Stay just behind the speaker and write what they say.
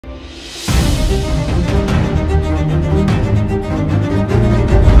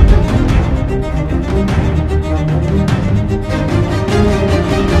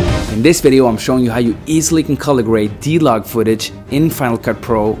In this video, I'm showing you how you easily can color grade D-LOG footage in Final Cut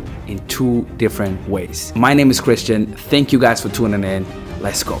Pro in 2 different ways. My name is Christian. Thank you guys for tuning in.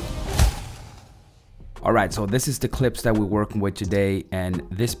 Let's go. Alright, so this is the clips that we're working with today, and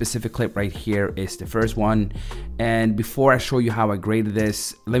this specific clip right here is the first one. And before I show you how I graded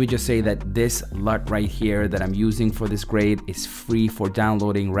this, let me just say that this LUT right here that I'm using for this grade is free for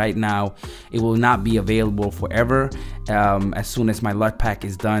downloading right now. It will not be available forever. As soon as my LUT pack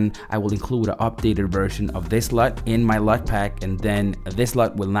is done, I will include an updated version of this LUT in my LUT pack, and then this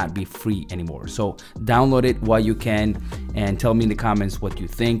LUT will not be free anymore. So download it while you can and tell me in the comments what you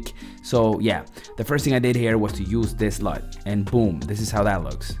think. So yeah, the first thing I did here was to use this LUT, and boom, this is how that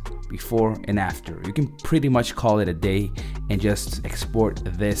looks before and after. You can pretty much call it a day and just export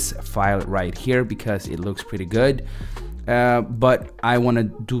this file right here because it looks pretty good. But I want to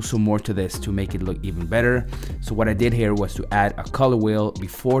do some more to this to make it look even better. So what I did here was to add a color wheel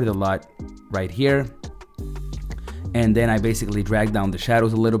before the LUT right here, and then I basically dragged down the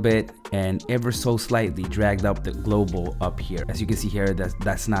shadows a little bit and ever so slightly dragged up the global up here. As you can see here,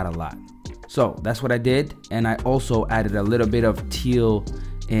 that's not a lot. So that's what I did, and I also added a little bit of teal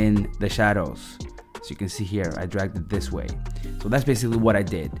in the shadows. So you can see here, I dragged it this way. So that's basically what I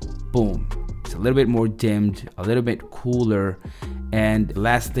did. Boom. It's a little bit more dimmed, a little bit cooler. And the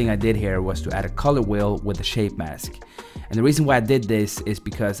last thing I did here was to add a color wheel with a shape mask. And the reason why I did this is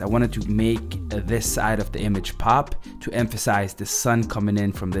because I wanted to make this side of the image pop to emphasize the sun coming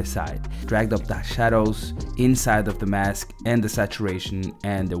in from this side. Dragged up the shadows inside of the mask and the saturation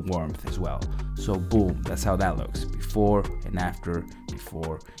and the warmth as well. So boom, that's how that looks. Before and after,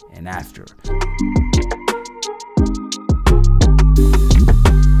 before and after.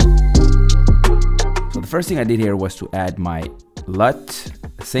 So the first thing I did here was to add my LUT,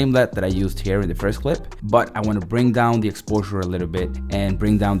 the same LUT that I used here in the first clip, but I want to bring down the exposure a little bit and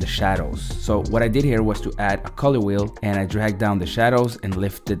bring down the shadows. So what I did here was to add a color wheel, and I dragged down the shadows and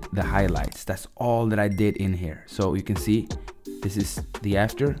lifted the highlights. That's all that I did in here. So you can see this is the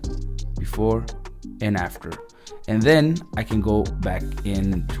after, before and after. And then I can go back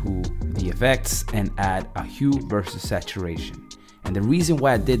into the effects and add a hue versus saturation. And the reason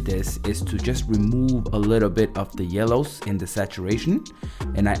why I did this is to just remove a little bit of the yellows in the saturation,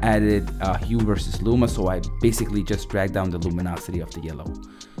 and I added hue versus luma, so I basically just dragged down the luminosity of the yellow.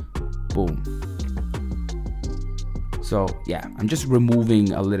 Boom. So yeah, I'm just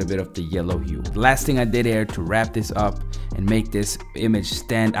removing a little bit of the yellow hue. The last thing I did here to wrap this up and make this image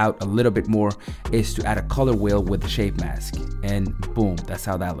stand out a little bit more is to add a color wheel with the shape mask, and boom, that's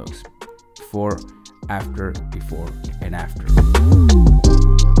how that looks. Before, after, before and after.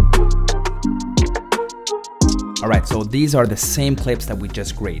 Alright, so these are the same clips that we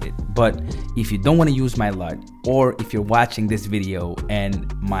just graded, but if you don't want to use my LUT, or if you're watching this video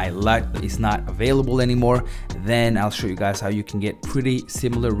and my LUT is not available anymore, then I'll show you guys how you can get pretty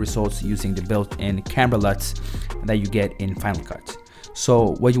similar results using the built-in camera LUTs that you get in Final Cut.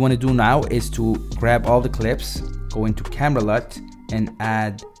 So what you want to do now is to grab all the clips, go into camera LUT and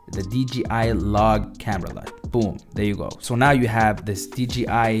add the DJI log camera LUT. Boom, there you go. So now you have this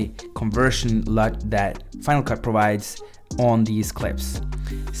DJI conversion LUT that Final Cut provides on these clips.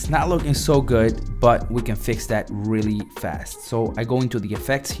 It's not looking so good, but we can fix that really fast. So I go into the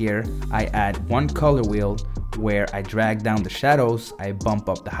effects here, I add one color wheel where I drag down the shadows, I bump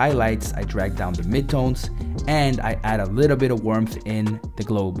up the highlights, I drag down the midtones, and I add a little bit of warmth in the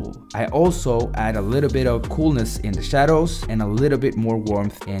global. I also add a little bit of coolness in the shadows and a little bit more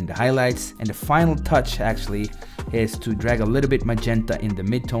warmth in the highlights. And the final touch actually is to drag a little bit magenta in the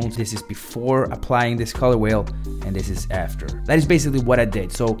midtones. This is before applying this color wheel, and this is after. That is basically what I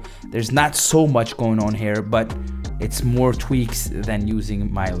did. So there's not so much going on here, but it's more tweaks than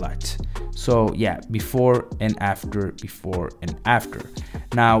using my LUT. So yeah, before and after, before and after.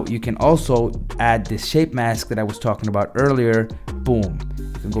 Now you can also add this shape mask that I was talking about earlier. Boom,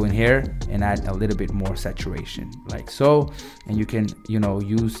 you can go in here and add a little bit more saturation like so, and you can, you know,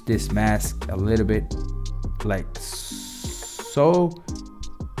 use this mask a little bit like so.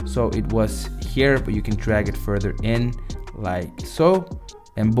 So it was here, but you can drag it further in like so,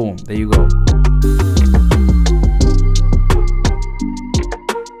 and boom, there you go.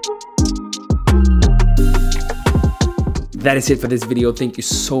 That is it for this video. Thank you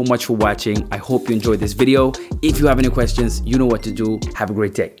so much for watching. I hope you enjoyed this video. If you have any questions, you know what to do. Have a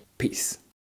great day. Peace.